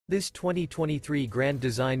This 2023 Grand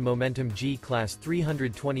Design Momentum G-Class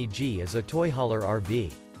 320G is a toy hauler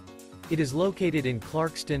RV. It is located in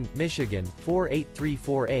Clarkston, Michigan,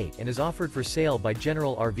 48348 and is offered for sale by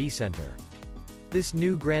General RV Center. This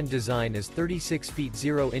new Grand Design is 36 feet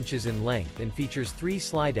 0 inches in length and features 3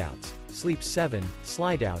 slideouts, sleeps 7,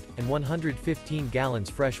 slideout, and 115 gallons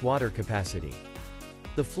fresh water capacity.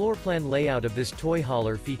 The floor plan layout of this toy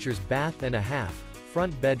hauler features bath and a half,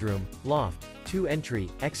 front bedroom, loft, 2 entry,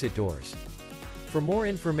 exit doors. For more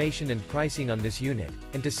information and pricing on this unit,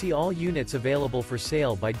 and to see all units available for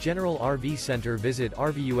sale by General RV Center, visit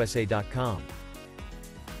RVUSA.com.